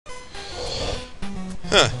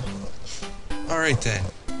Huh. Alright then.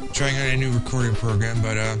 Trying out a new recording program,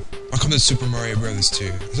 but welcome to Super Mario Bros.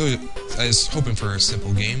 2. I was hoping for a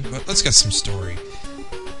simple game, but let's get some story.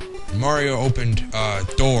 Mario opened a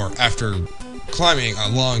door after climbing a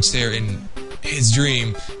long stair in his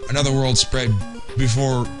dream. Another world spread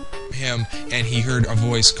before him, and he heard a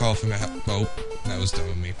voice call from oh, that was dumb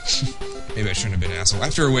of me. Maybe I shouldn't have been an asshole.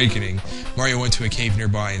 After awakening, Mario went to a cave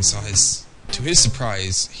nearby and saw to his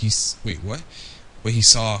surprise, wait, what? What he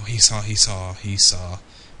saw,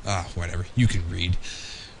 whatever. You can read.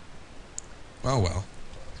 Well,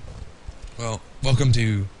 welcome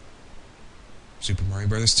to Super Mario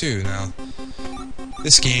Bros. 2. Now,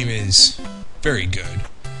 this game is very good.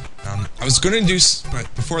 I was gonna do,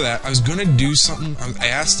 but before that, I was gonna do something. I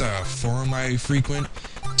asked a forum I frequent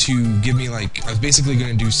to give me, like, I was basically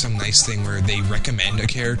gonna do some nice thing where they recommend a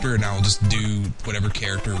character, and I'll just do whatever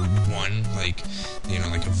character won, like, you know,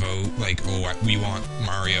 like a vote, like, oh, we want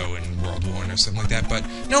Mario in World 1 or something like that, but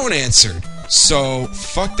no one answered. So,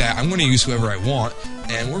 fuck that, I'm gonna use whoever I want,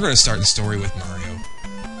 and we're gonna start the story with Mario.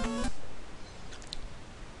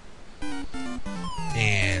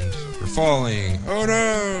 And we're falling. Oh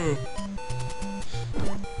no!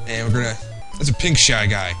 And we're gonna... That's a pink shy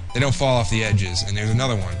guy. They don't fall off the edges. And there's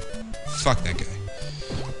another one. Fuck that guy.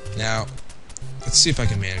 Now, let's see if I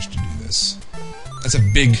can manage to do this. That's a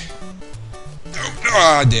big...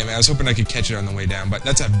 Oh, damn it. I was hoping I could catch it on the way down, but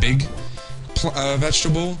that's a big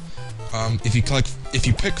vegetable. If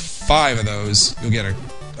you pick 5 of those, you'll get a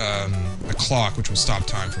clock, which will stop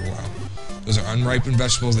time for a while. Those are unripened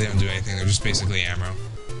vegetables. They don't do anything. They're just basically ammo.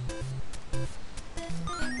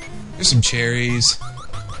 There's some cherries.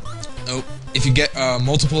 Oh, if you get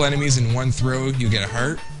multiple enemies in one throw, you get a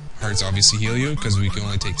heart. Hearts obviously heal you, because we can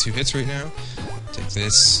only take 2 hits right now. Take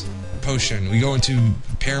this potion. We go into,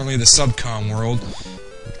 apparently, the subcom world.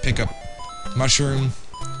 Pick up mushroom,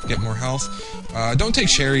 get more health. Don't take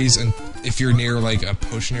cherries and if you're near, like, a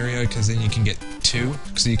potion area, because then you can get 2,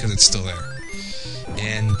 because it's still there.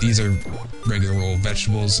 And these are regular old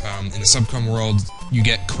vegetables. In the subcom world, you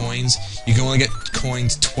get coins. You can only get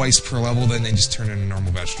coins twice per level, then they just turn into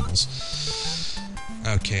normal vegetables.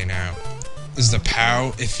 Okay, now, this is a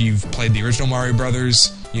POW. If you've played the original Mario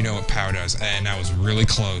Brothers, you know what POW does, and that was really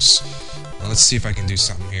close. Now, let's see if I can do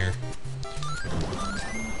something here.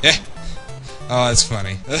 Yeah! Oh, that's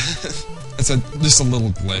funny. That's just a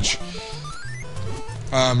little glitch.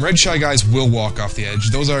 Red shy guys will walk off the edge.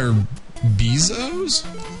 Those are Bezos?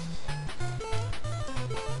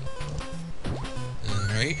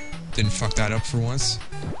 Alright. Didn't fuck that up for once.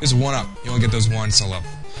 There's a 1-up. You only get those once a level.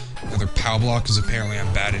 Another POW block, because apparently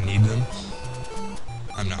I'm bad and need them.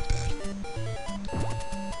 I'm not bad.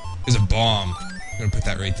 There's a bomb. I'm gonna put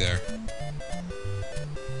that right there.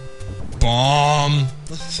 Bomb!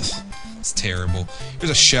 It's terrible.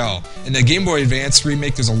 Here's a shell. In the Game Boy Advance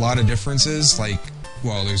remake, there's a lot of differences, like,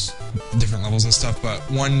 well, there's different levels and stuff, but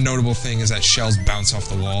one notable thing is that shells bounce off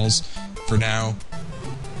the walls. For now,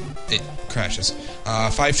 it crashes.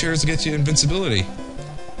 5 shares to get you invincibility.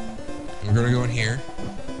 We're gonna go in here.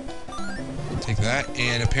 Take that,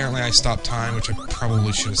 and apparently I stopped time, which I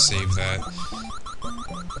probably should have saved that.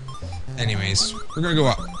 Anyways, we're gonna go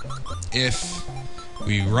up. If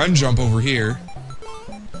we run jump over here,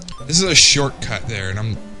 this is a shortcut there, and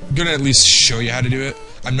I'm gonna at least show you how to do it.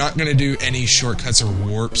 I'm not gonna do any shortcuts or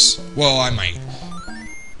warps. Well, I might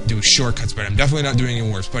do shortcuts, but I'm definitely not doing any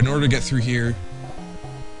warps. But in order to get through here,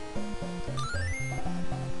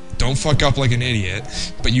 don't fuck up like an idiot.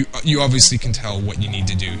 But you obviously can tell what you need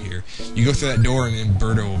to do here. You go through that door, and then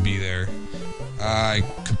Birdo will be there. I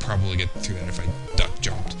could probably get through that if I duck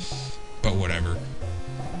jumped, but whatever.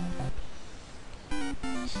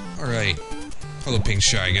 All right, hello, pink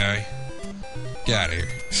shy guy. Get out of here.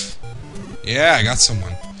 Yeah, I got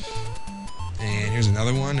someone. And here's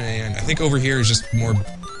another one, and I think over here is just more,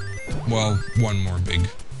 well, one more big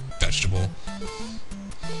vegetable.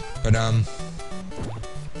 But,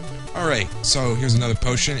 alright, so here's another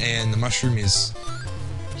potion, and the mushroom is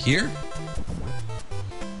here?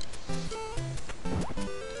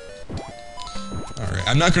 Alright,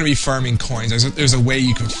 I'm not going to be farming coins. There's a way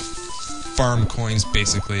you can farm coins,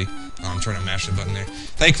 basically. Oh, I'm trying to mash the button there.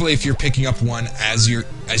 Thankfully, if you're picking up one as you're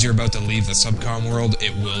about to leave the subcom world,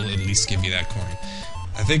 it will at least give you that coin.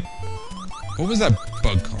 I think... What was that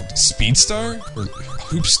bug called? Speed Star? Or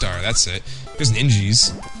Hoop Star, that's it. There's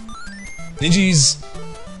Ninjas. Ninjas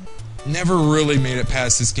never really made it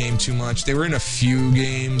past this game too much. They were in a few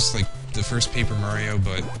games, like the first Paper Mario,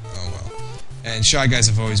 but oh well. And Shy Guys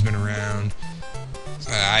have always been around.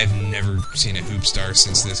 I've never seen a Hoop Star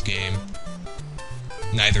since this game.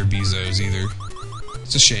 Neither Bezos either.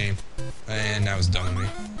 It's a shame. And that was dumb of me.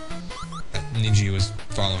 That Ninja was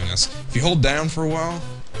following us. If you hold down for a while,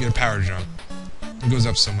 you get a power jump. It goes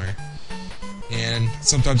up somewhere. And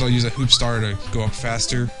sometimes I'll use a hoop star to go up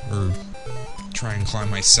faster, or try and climb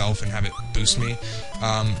myself and have it boost me.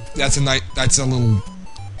 That's a little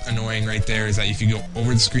annoying right there, is that if you go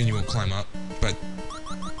over the screen you won't climb up. But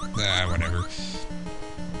whatever.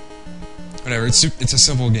 Whatever, it's a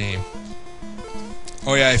simple game.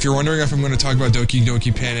 Oh yeah, if you're wondering if I'm going to talk about Doki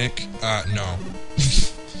Doki Panic, no.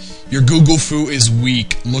 Your Google Foo is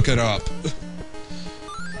weak. Look it up.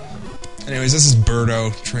 Anyways, this is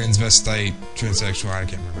Birdo, transvestite, transsexual, I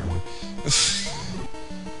can't remember.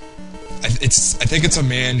 I think it's a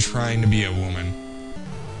man trying to be a woman.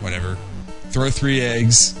 Whatever. Throw 3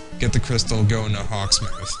 eggs, get the crystal, go into Hawk's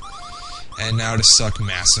mouth. And now to suck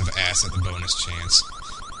massive ass at the bonus chance.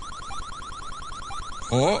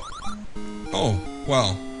 Oh! Oh,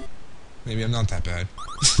 well. Maybe I'm not that bad.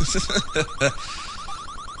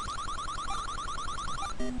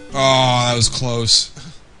 Oh, that was close.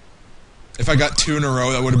 If I got 2 in a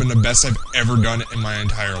row, that would have been the best I've ever done in my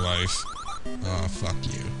entire life. Oh, fuck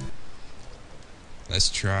you. Let's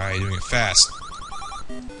try doing it fast.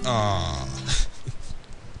 Aww.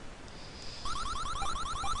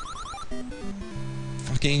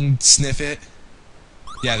 Fucking sniff it.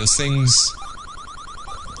 Yeah, those things...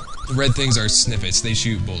 The red things are snippets. They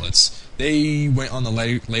shoot bullets. They went on the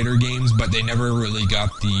later games, but they never really got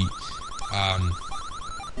the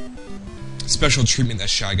special treatment that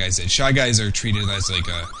Shy Guys did. Shy Guys are treated as like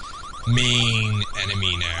a main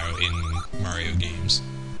enemy now in Mario games.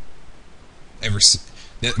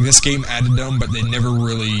 This game added them, but they never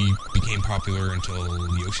really became popular until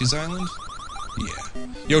Yoshi's Island. Yeah,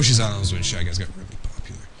 Yoshi's Island was when Shy Guys got really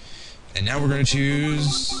popular. And now we're going to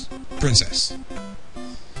choose Princess.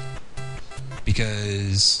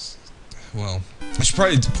 Because, well, I should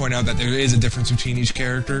probably point out that there is a difference between each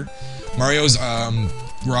character. Mario's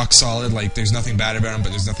rock solid, like there's nothing bad about him, but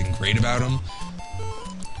there's nothing great about him.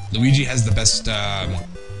 Luigi has the best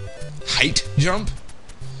height jump.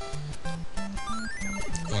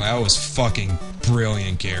 Well, that was fucking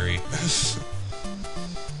brilliant, Gary.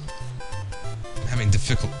 I'm having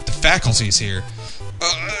difficulties here.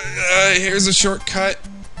 Here's a shortcut.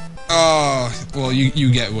 Oh, well,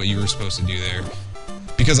 you get what you were supposed to do there.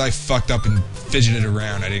 Because I fucked up and fidgeted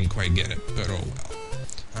around, I didn't quite get it. But oh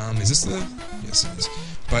well. Is this the... Yes, it is.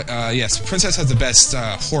 But, yes, Princess has the best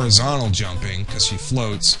horizontal jumping, because she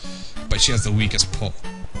floats, but she has the weakest pull.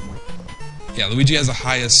 Yeah, Luigi has the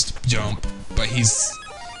highest jump, but he's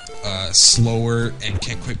slower and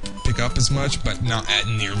can't quite pick up as much, but not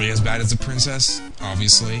nearly as bad as the Princess,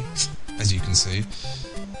 obviously, as you can see.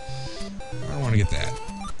 I don't want to get that.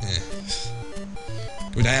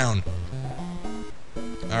 Go down.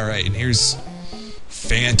 Alright, and here's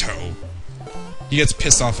Phanto. He gets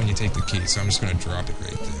pissed off when you take the key, so I'm just gonna drop it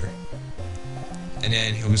right there. And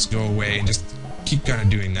then he'll just go away and just keep kind of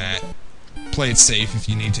doing that. Play it safe if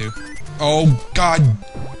you need to. Oh, god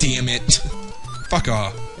damn it. Fuck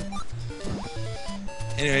off.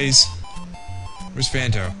 Anyways, where's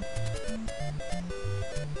Phanto?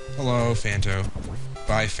 Hello, Phanto.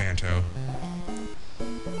 Bye, Phanto.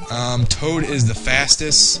 Toad is the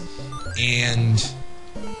fastest, and...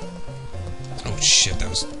 Oh shit, that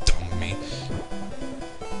was dumb of me.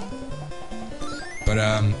 But,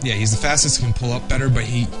 yeah, he's the fastest, can pull up better, but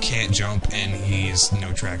he can't jump, and he has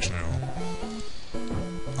no traction at all.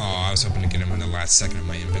 Oh, I was hoping to get him in the last second of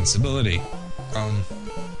my invincibility.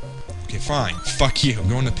 Okay, fine. Fuck you,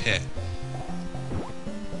 go in the pit.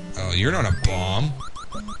 Oh, you're not a bomb.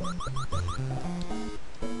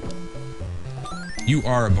 You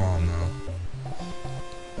are a bomb, though.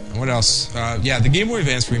 And what else? Yeah, the Game Boy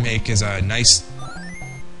Advance remake is a nice,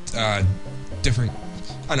 different...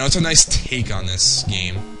 I don't know, it's a nice take on this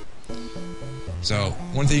game. So,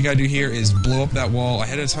 one thing you gotta do here is blow up that wall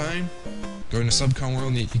ahead of time, go into Subcon World,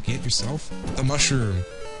 and you can get yourself the mushroom.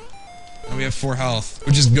 And we have 4 health,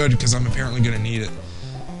 which is good, because I'm apparently gonna need it.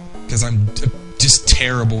 Because I'm just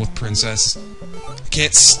terrible with Princess. I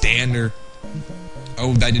can't stand her.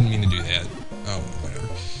 Oh, I didn't mean to do that. Oh, whatever.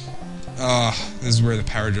 This is where the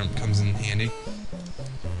power jump comes in handy.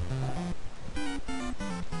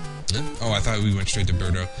 Oh, I thought we went straight to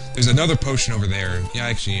Birdo. There's another potion over there. Yeah,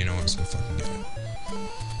 actually, you know what? I'm just gonna fucking get it.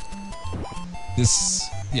 This...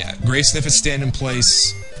 Yeah, gray sniffets stand in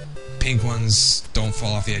place. Pink ones don't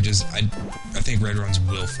fall off the edges. I think red ones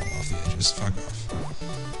will fall off the edges. Fuck off.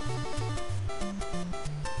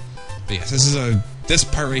 But yes, this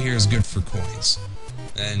part right here is good for coins.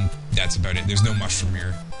 And that's about it. There's no mushroom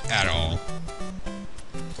here at all.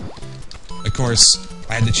 Of course,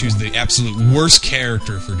 I had to choose the absolute worst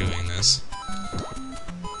character for doing this.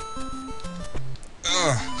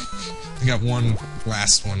 Ugh. I got one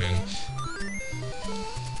last one in.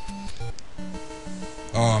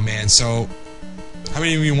 Oh man, so how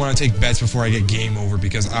many of you want to take bets before I get game over?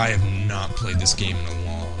 Because I have not played this game in a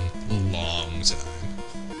long time.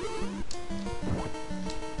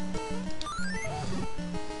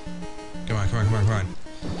 Come on, come on, come on, come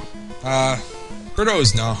on. Birdo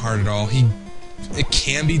is not hard at all. It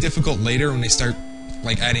can be difficult later when they start,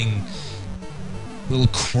 like, adding little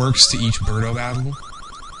quirks to each Birdo battle,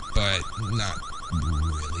 but not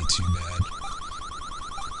really too bad.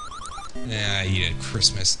 Yeah, eat a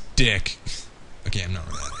Christmas dick. Okay, I'm not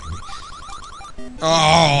really that angry.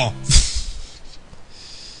 Oh!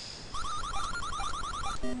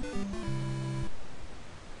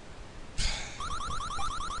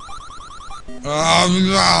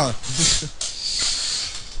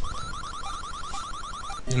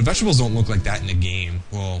 You know, vegetables don't look like that in a game.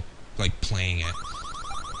 Well, like playing it.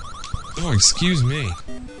 Oh, excuse me.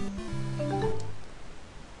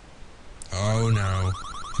 Oh no.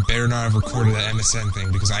 I better not have recorded that MSN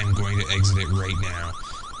thing because I'm going to exit it right now.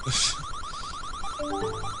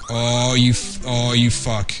 Oh, you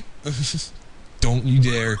fuck. Don't you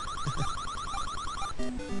dare.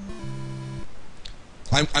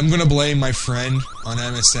 I'm gonna blame my friend on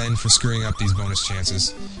MSN for screwing up these bonus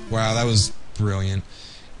chances. Wow, that was brilliant.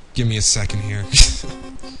 Give me a second here.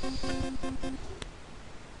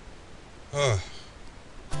 Oh.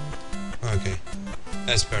 Okay.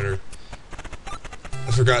 That's better.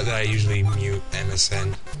 I forgot that I usually mute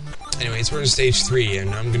MSN. Anyways, we're in stage 3, and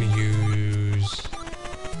I'm gonna use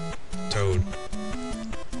Toad.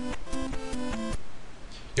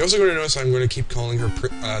 You're also gonna notice I'm gonna keep calling her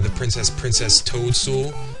the Princess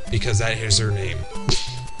Toadstool, because that is her name.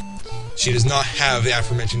 She does not have the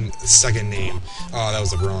aforementioned second name. Oh, that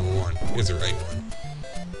was the wrong one. Here's the right one.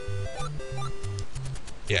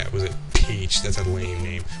 Yeah, was it Peach? That's a lame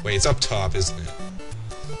name. Wait, it's up top, isn't it?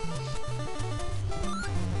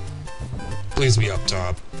 Please be up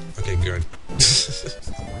top. Okay, good.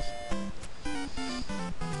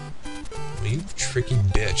 You tricky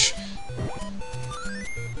bitch.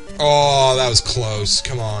 Oh, that was close.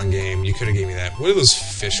 Come on, game. You could have gave me that. What are those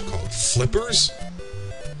fish called? Flippers?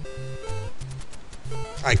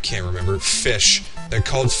 I can't remember. Fish. They're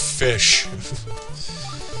called fish.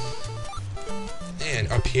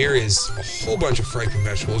 And up here is a whole bunch of frightened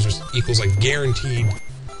vegetables, which equals like guaranteed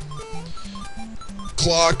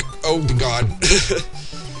clock. Oh god.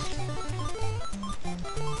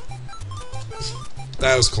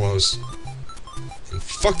 That was close. And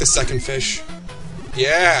fuck the second fish.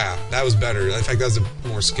 Yeah, that was better. In fact, that was a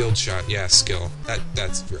more skilled shot. Yeah, skill.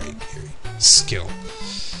 That's right. Skill.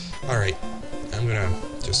 Alright. I'm gonna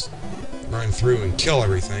just run through and kill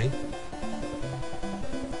everything.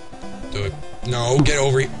 Do it. No, get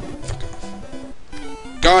over here. Fuck off.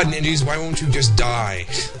 God, ninjas, why won't you just die?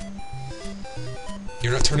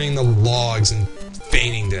 You're not turning the logs and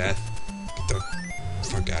feigning death. Get the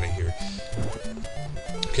fuck out of here.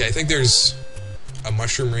 Okay, I think there's a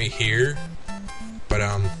mushroom right here. But,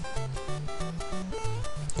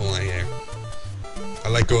 hold on here. I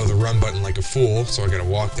let go of the run button like a fool, so I gotta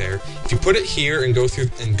walk there. If you put it here and go through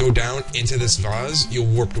and go down into this vase, you'll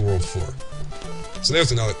warp to World 4. So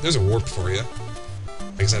there's a warp for you.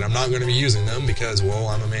 Like I said, I'm not going to be using them because, well,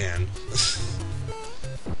 I'm a man.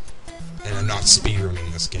 And I'm not speedrunning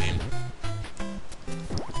this game.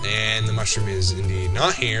 And the mushroom is indeed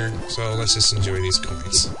not here, so let's just enjoy these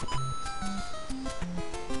coins.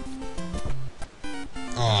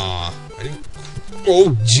 Aww. I didn't...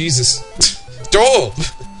 Oh, Jesus. Oh!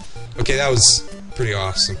 Okay, that was pretty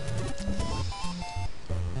awesome.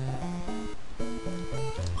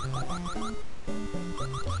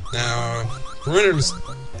 Now, remember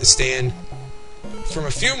to stand from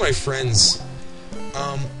a few of my friends.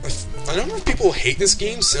 A number of people hate this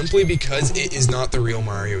game simply because it is not the real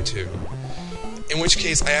Mario 2. In which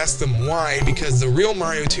case, I asked them why, because the real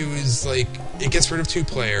Mario 2 is like, it gets rid of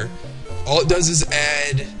 2-player. All it does is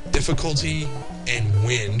add difficulty and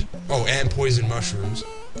wind. Oh, and poison mushrooms.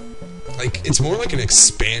 Like, it's more like an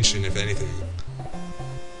expansion, if anything.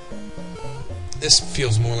 This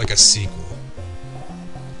feels more like a sequel.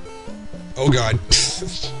 Oh god.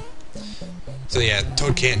 So yeah,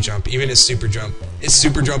 Toad can't jump, even his super jump. His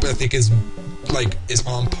super jump, I think, is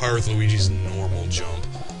on par with Luigi's normal jump.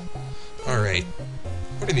 Alright.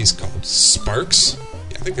 What are these called? Sparks?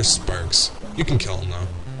 Yeah, I think they're sparks. You can kill them, though.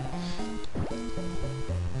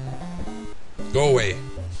 Go away.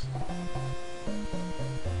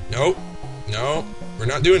 Nope. No. We're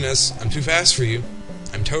not doing this. I'm too fast for you.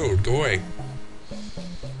 I'm Toad. Go away.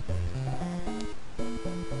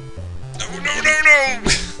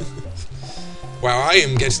 Wow, I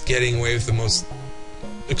am just getting away with the most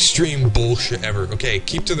extreme bullshit ever. Okay,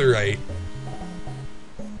 keep to the right.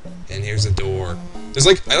 And here's a door. There's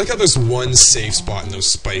like, I like how there's one safe spot in those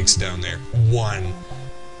spikes down there. One.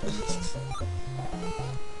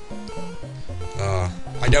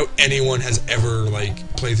 I doubt anyone has ever,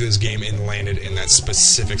 like, played through this game and landed in that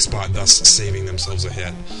specific spot, thus saving themselves a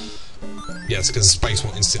hit. Yes, because spikes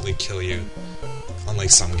will instantly kill you.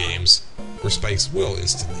 Unlike some games, where spikes will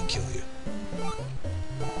instantly kill you.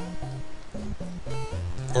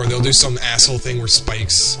 Or they'll do some asshole thing where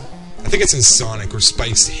spikes... I think it's in Sonic, where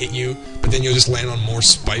spikes hit you, but then you'll just land on more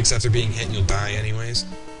spikes after being hit and you'll die anyways.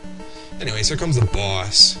 Anyways, here comes the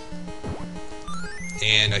boss.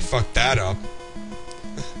 And I fucked that up.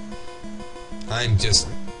 I'm just...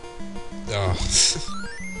 Ugh.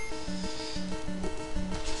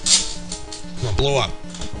 Come on, blow up.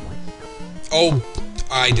 Oh,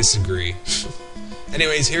 I disagree.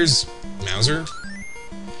 Anyways, here's Mauser.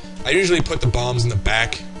 I usually put the bombs in the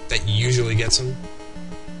back. That usually gets him.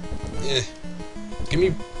 Give me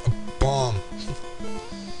a bomb.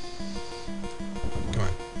 Come on.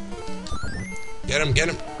 Get him, get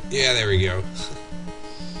him. Yeah, there we go.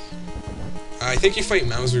 I think you fight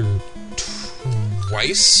Mauser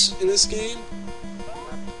twice in this game.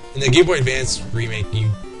 In the Game Boy Advance remake,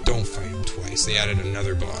 you don't fight him twice. They added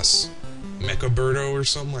another boss. Mechaberto or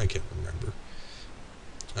something? I can't remember.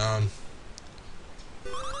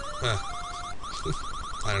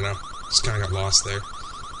 I don't know. Just kind of got lost there.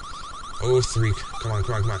 Oh, 3. Come on,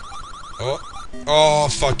 come on, come on. Oh. Oh,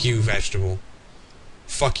 fuck you, vegetable.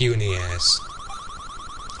 Fuck you in the ass.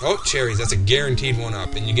 Oh, cherries. That's a guaranteed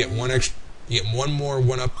 1-up. And you get one extra... You get one more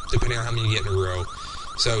 1-up depending on how many you get in a row.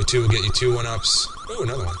 So 2 will get you 2 1-ups. Oh,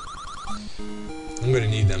 another one. I'm going to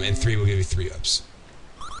need them. And 3 will give you 3-ups.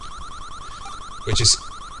 Which is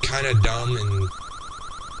kind of dumb, and...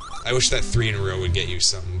 I wish that 3 in a row would get you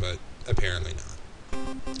something, but apparently not.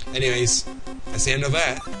 Anyways, that's the end of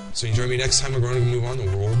that. So join me next time. We're going to move on to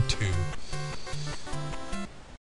World 2.